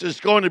Congress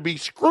is going to be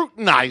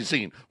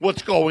scrutinizing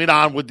what's going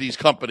on with these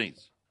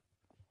companies.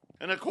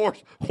 And, of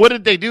course, what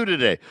did they do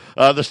today?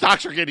 The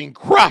stocks are getting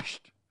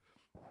crushed,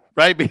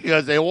 right,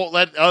 because they won't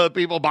let other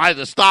people buy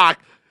the stock.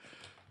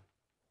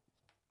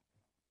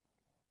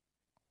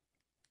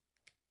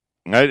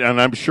 Right?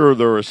 And I'm sure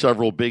there are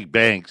several big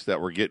banks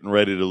that were getting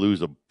ready to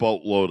lose a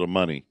boatload of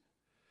money.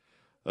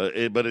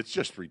 But it's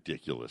just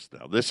ridiculous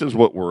now. This is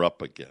what we're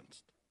up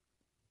against.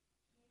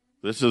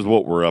 This is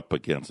what we're up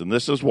against. And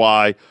this is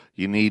why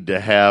you need to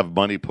have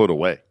money put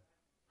away.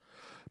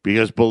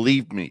 Because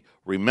believe me,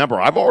 remember,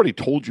 I've already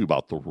told you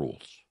about the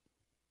rules.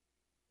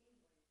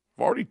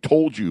 I've already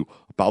told you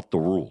about the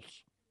rules.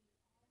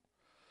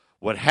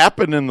 What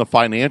happened in the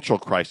financial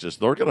crisis,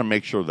 they're going to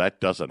make sure that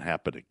doesn't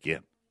happen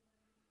again.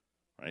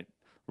 Right?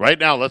 Right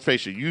now, let's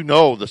face it,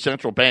 the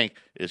central bank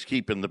is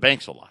keeping the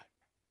banks alive.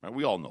 Right?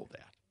 We all know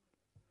that.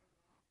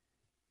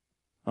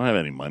 I don't have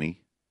any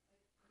money.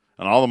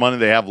 And all the money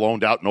they have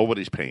loaned out,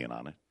 nobody's paying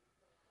on it.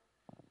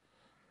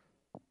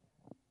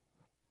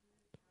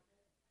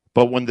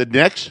 But when the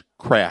next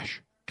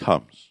crash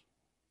comes,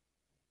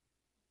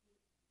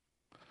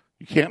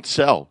 you can't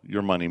sell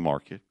your money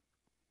market.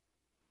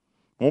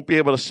 Won't be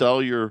able to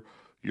sell your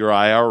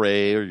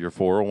IRA or your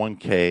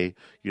 401k.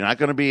 You're not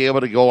going to be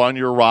able to go on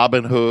your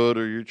Robinhood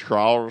or your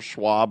Charles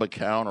Schwab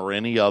account or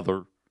any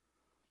other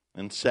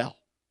and sell.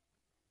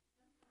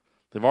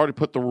 They've already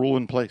put the rule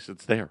in place.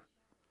 It's there.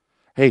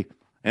 Hey,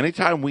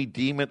 anytime we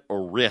deem it a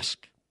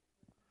risk,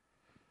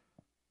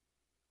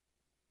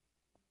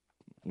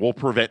 we'll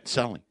prevent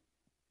selling.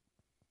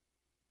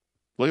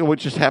 Look at what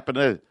just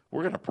happened.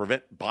 We're going to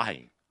prevent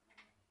buying.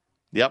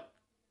 Yep.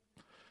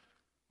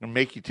 And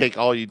make you take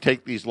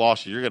these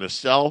losses. You're going to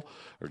sell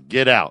or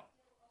get out.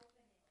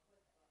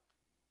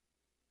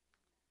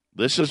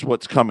 This is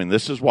what's coming.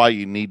 This is why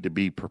you need to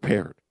be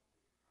prepared.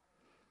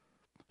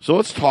 So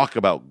let's talk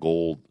about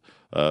gold.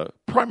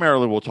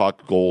 Primarily, we'll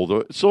talk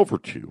gold, silver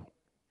too.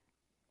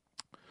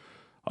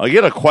 I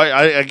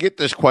get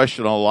this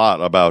question a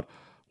lot about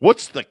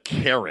what's the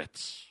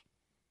carats.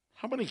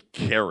 How many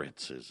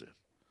carats is it?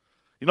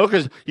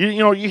 Because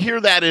you hear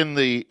that in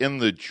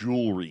the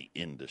jewelry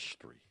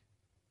industry.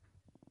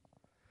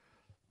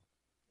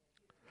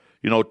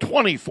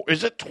 24,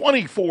 is it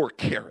 24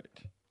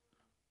 karat?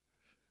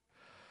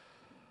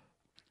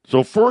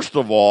 So first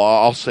of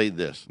all, I'll say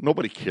this.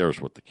 Nobody cares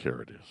what the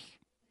carat is.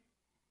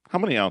 How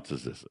many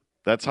ounces is it?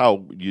 That's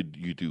how you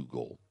do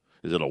gold.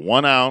 Is it a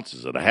 1 ounce?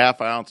 Is it a half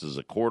ounce? Is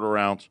it a quarter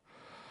ounce?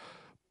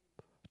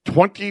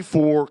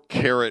 24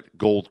 karat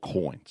gold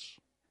coins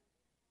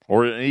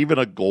or even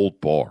a gold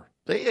bar.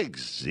 They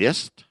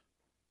exist.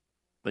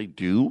 They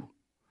do.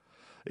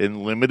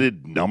 In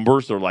limited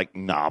numbers. They're like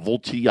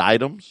novelty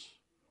items.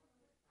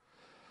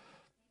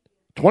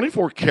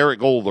 24 karat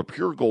gold or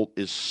pure gold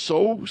is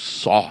so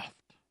soft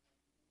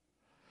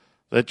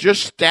that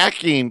just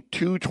stacking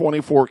two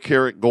 24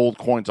 karat gold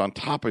coins on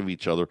top of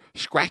each other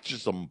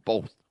scratches them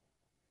both.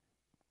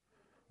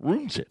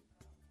 Ruins it.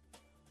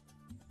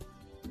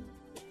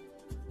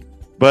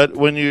 But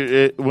when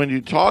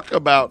you talk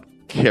about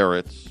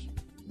carats,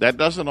 that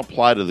doesn't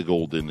apply to the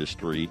gold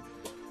industry.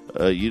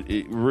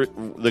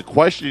 The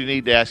question you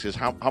need to ask is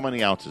how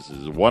many ounces?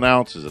 Is it 1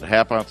 ounce? Is it a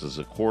half ounce? Is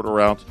it a quarter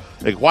ounce?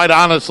 And quite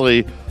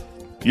honestly,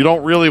 you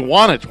don't really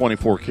want a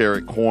 24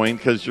 karat coin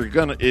because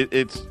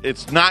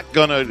it's not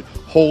gonna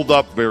hold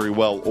up very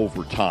well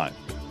over time.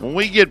 When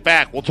we get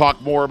back, we'll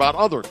talk more about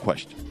other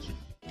questions.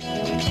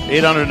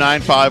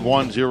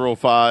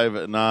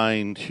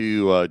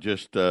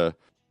 800-951-0592.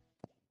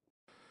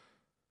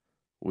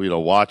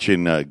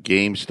 Watching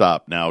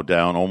GameStop now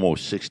down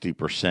almost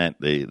 60%.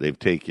 They've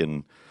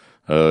taken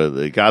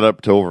they got up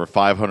to over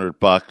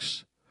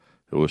 $500.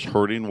 It was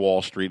hurting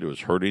Wall Street. It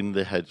was hurting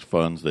the hedge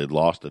funds. They'd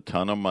lost a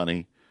ton of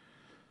money.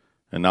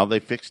 And now they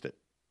fixed it.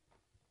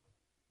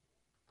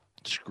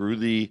 Screw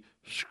the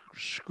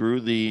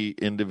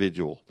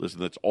individual. Listen,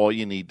 that's all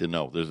you need to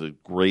know. There's a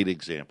great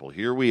example.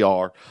 Here we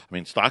are. I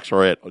mean, stocks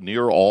are at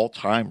near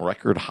all-time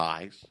record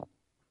highs.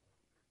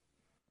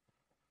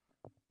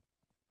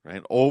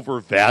 Right?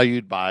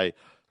 Overvalued by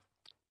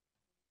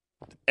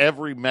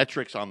every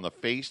metrics on the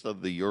face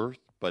of the earth.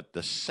 But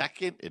the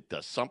second it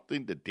does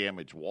something to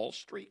damage Wall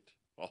Street,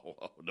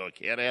 no,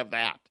 can't have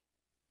that.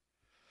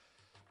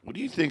 What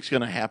do you think is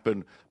going to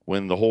happen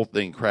when the whole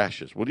thing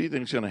crashes? What do you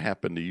think is going to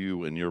happen to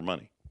you and your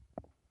money?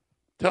 I'm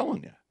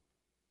telling you.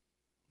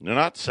 They're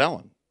not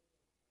selling.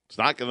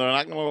 They're not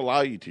going to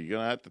allow you to. You're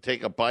going to have to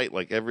take a bite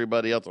like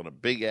everybody else on a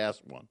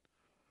big-ass one.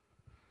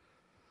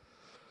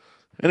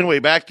 Anyway,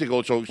 back to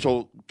gold.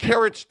 So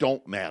carats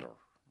don't matter.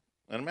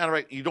 And matter of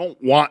fact, you don't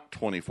want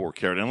 24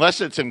 karat. Unless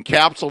it's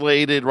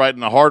encapsulated right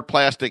in a hard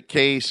plastic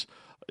case,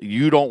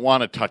 you don't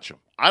want to touch them.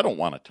 I don't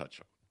want to touch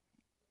them.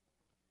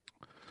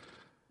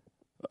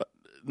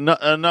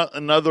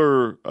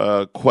 Another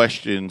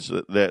questions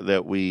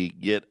that we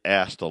get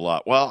asked a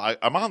lot. Well,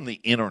 I'm on the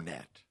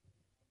internet,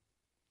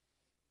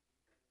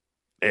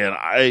 and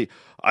I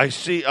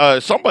see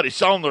somebody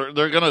selling.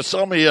 They're going to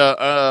sell me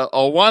a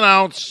 1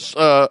 ounce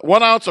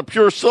of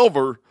pure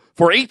silver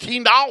for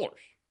 $18.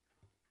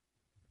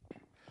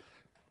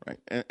 Right,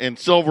 and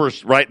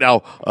silver's right now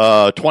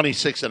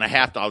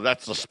 $26.50.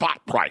 That's the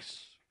spot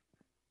price.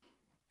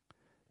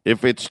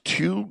 If it's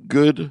too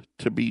good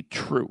to be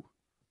true,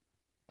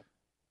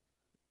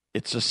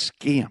 it's a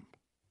scam,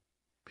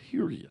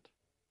 period.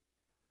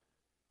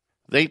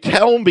 They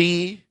tell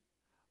me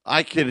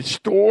I can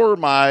store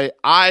my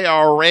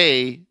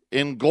IRA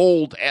in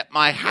gold at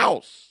my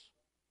house.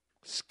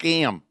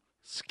 Scam,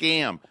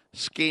 scam,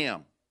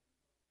 scam.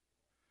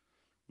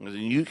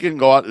 You can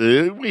go out,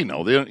 we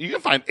know, you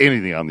can find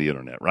anything on the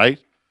internet, right?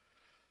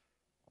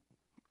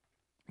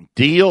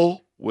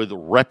 Deal with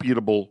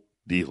reputable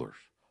dealers.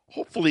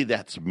 Hopefully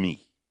that's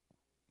me.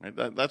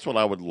 That's what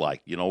I would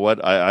like. You know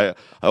what? I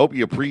hope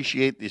you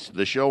appreciate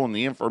the show and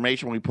the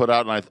information we put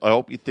out, and I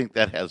hope you think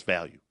that has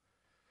value.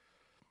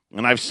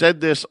 And I've said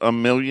this a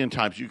million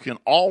times. You can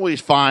always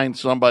find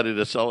somebody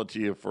to sell it to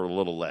you for a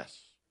little less.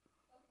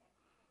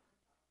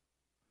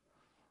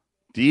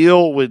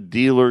 Deal with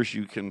dealers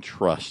you can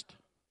trust.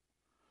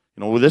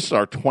 You know, this is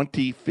our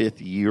 25th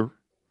year,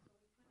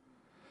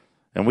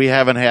 and we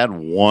haven't had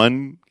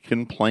one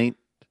complaint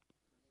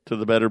to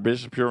the Better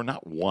Business Bureau,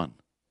 not one.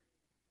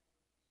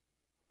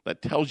 That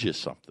tells you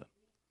something.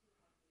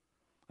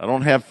 I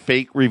don't have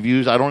fake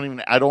reviews. I don't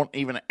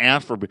even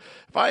ask for.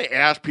 If I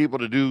ask people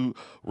to do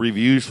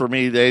reviews for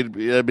me,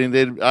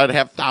 I'd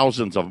have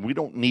thousands of them. We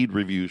don't need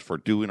reviews for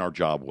doing our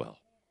job well.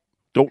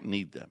 Don't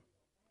need them.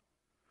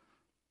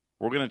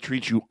 We're going to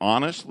treat you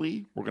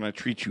honestly. We're going to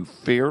treat you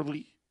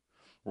fairly.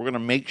 We're going to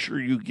make sure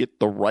you get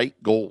the right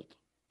gold,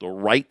 the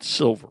right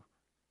silver.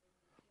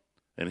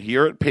 And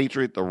here at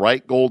Patriot, the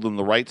right gold and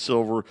the right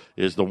silver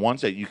is the ones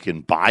that you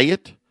can buy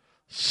it,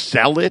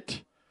 sell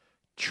it,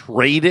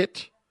 trade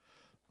it,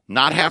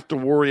 not have to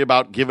worry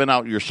about giving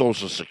out your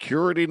Social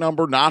Security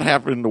number, not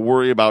having to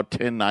worry about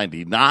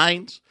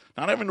 1099s,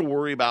 not having to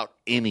worry about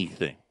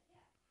anything.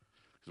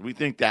 Because we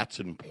think that's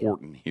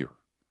important here.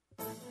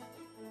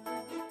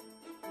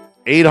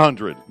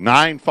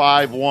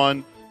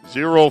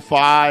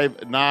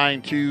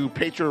 800-951-0592,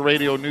 Patriot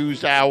Radio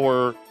News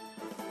Hour.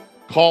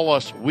 Call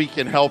us. We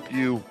can help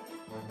you.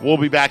 We'll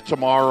be back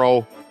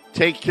tomorrow.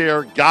 Take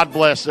care. God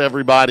bless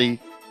everybody.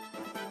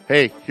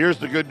 Hey, here's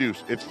the good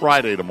news. It's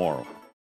Friday tomorrow.